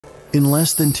In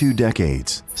less than 2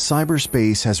 decades,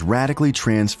 cyberspace has radically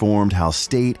transformed how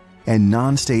state and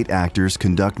non-state actors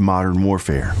conduct modern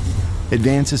warfare.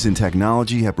 Advances in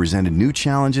technology have presented new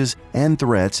challenges and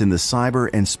threats in the cyber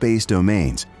and space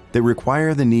domains that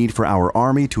require the need for our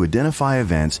Army to identify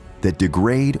events that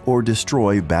degrade or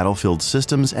destroy battlefield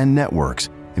systems and networks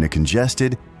in a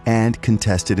congested and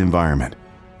contested environment.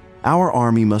 Our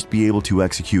Army must be able to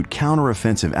execute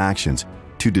counteroffensive actions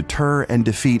to deter and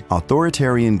defeat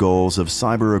authoritarian goals of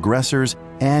cyber aggressors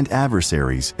and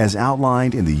adversaries as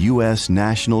outlined in the U.S.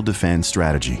 National Defense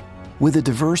Strategy. With a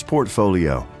diverse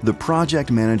portfolio, the Project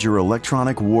Manager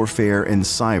Electronic Warfare and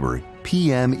Cyber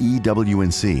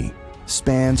 (PMEWC)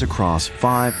 spans across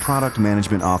 5 product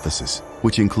management offices,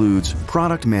 which includes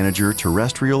Product Manager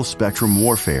Terrestrial Spectrum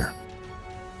Warfare,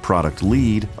 Product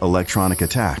Lead Electronic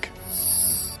Attack,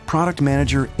 Product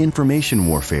Manager Information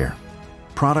Warfare,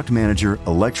 Product Manager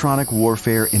Electronic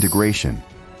Warfare Integration,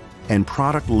 and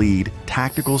Product Lead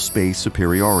Tactical Space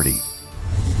Superiority.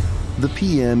 The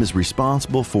PM is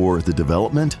responsible for the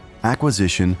development,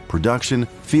 acquisition, production,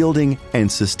 fielding,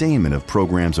 and sustainment of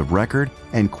programs of record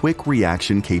and quick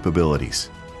reaction capabilities.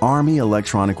 Army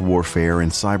electronic warfare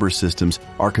and cyber systems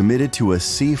are committed to a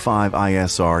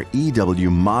C5ISR EW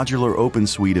modular open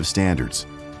suite of standards,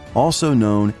 also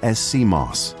known as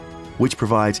CMOS, which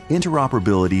provides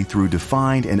interoperability through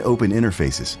defined and open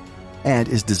interfaces and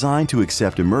is designed to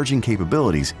accept emerging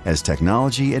capabilities as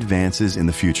technology advances in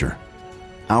the future.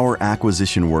 Our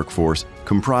acquisition workforce,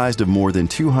 comprised of more than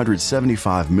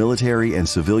 275 military and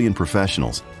civilian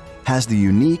professionals, has the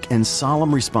unique and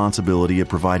solemn responsibility of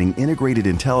providing integrated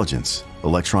intelligence,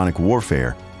 electronic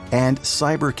warfare, and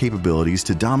cyber capabilities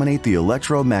to dominate the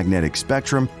electromagnetic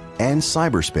spectrum and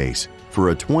cyberspace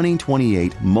for a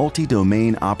 2028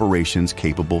 multi-domain operations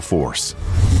capable force.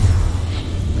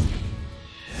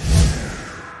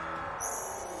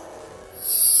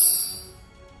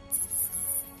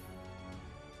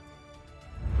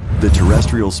 The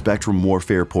Terrestrial Spectrum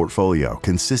Warfare portfolio,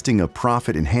 consisting of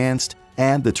Profit-Enhanced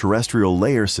and the Terrestrial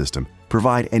Layer System,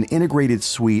 provide an integrated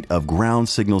suite of ground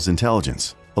signals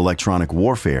intelligence, electronic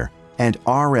warfare, and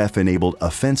RF-enabled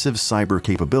offensive cyber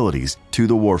capabilities to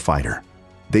the warfighter.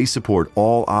 They support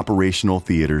all operational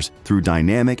theaters through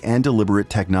dynamic and deliberate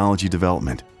technology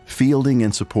development, fielding,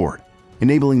 and support,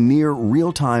 enabling near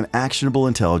real-time actionable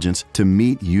intelligence to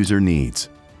meet user needs.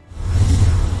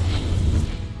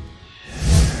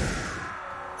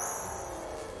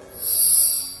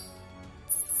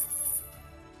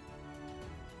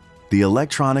 The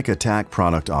Electronic Attack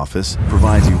Product Office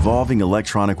provides evolving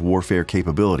electronic warfare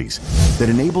capabilities that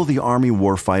enable the Army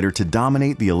warfighter to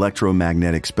dominate the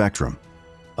electromagnetic spectrum.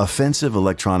 Offensive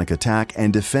electronic attack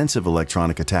and defensive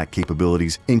electronic attack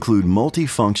capabilities include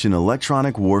multifunction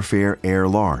electronic warfare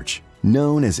air-large,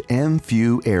 known as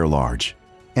MFU air-large,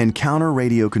 and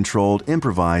counter-radio controlled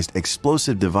improvised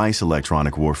explosive device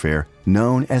electronic warfare,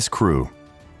 known as CREW.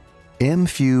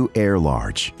 MFU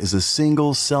air-large is a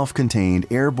single self-contained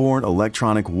airborne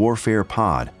electronic warfare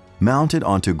pod mounted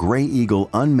onto Gray Eagle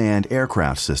unmanned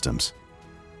aircraft systems.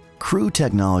 CREW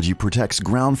technology protects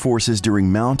ground forces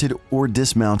during mounted or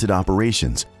dismounted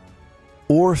operations,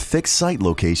 or fixed site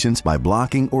locations by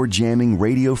blocking or jamming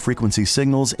radio frequency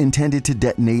signals intended to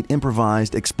detonate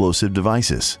improvised explosive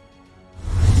devices.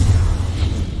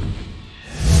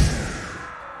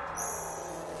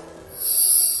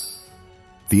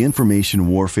 The Information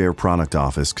Warfare Product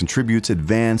Office contributes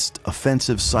advanced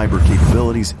offensive cyber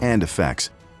capabilities and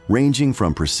effects, ranging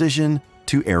from precision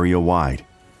to area-wide,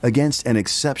 against an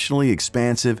exceptionally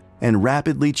expansive and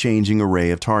rapidly changing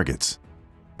array of targets.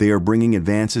 They are bringing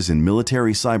advances in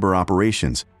military cyber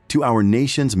operations to our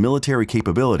nation's military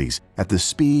capabilities at the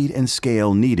speed and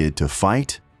scale needed to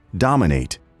fight,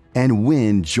 dominate, and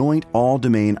win joint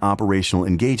all-domain operational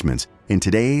engagements in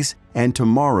today's and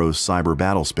tomorrow's cyber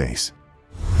battlespace.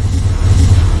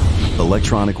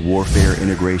 Electronic warfare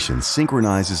integration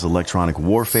synchronizes electronic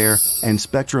warfare and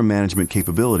spectrum management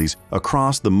capabilities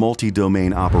across the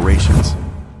multi-domain operations.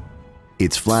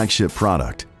 Its flagship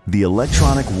product, the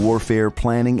Electronic Warfare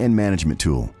Planning and Management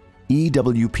Tool,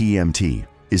 EWPMT,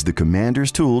 is the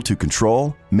commander's tool to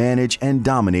control, manage, and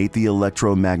dominate the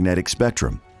electromagnetic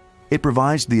spectrum. It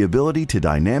provides the ability to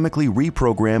dynamically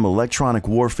reprogram electronic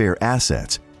warfare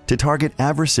assets to target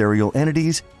adversarial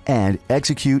entities and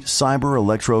execute cyber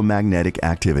electromagnetic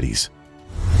activities.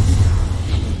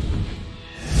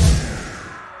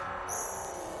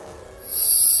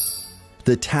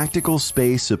 The Tactical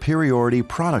Space Superiority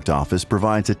Product Office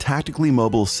provides a tactically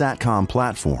mobile SATCOM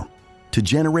platform to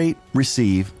generate,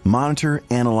 receive, monitor,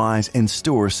 analyze, and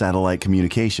store satellite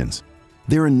communications.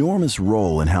 Their enormous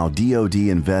role in how DoD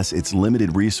invests its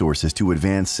limited resources to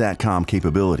advance SATCOM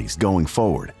capabilities going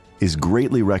forward is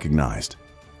greatly recognized.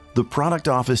 The Product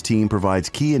Office team provides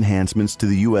key enhancements to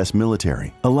the U.S.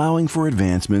 military, allowing for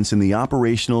advancements in the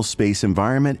operational space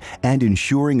environment and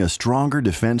ensuring a stronger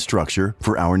defense structure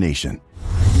for our nation.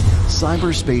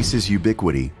 Cyberspace's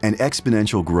ubiquity and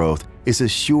exponential growth is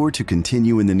assured to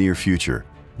continue in the near future,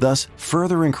 thus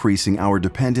further increasing our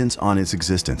dependence on its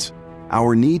existence,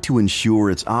 our need to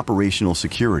ensure its operational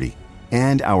security,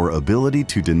 and our ability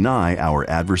to deny our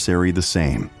adversary the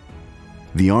same.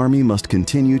 The Army must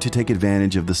continue to take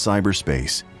advantage of the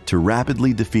cyberspace to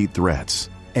rapidly defeat threats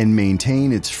and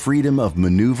maintain its freedom of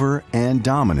maneuver and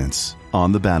dominance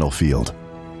on the battlefield.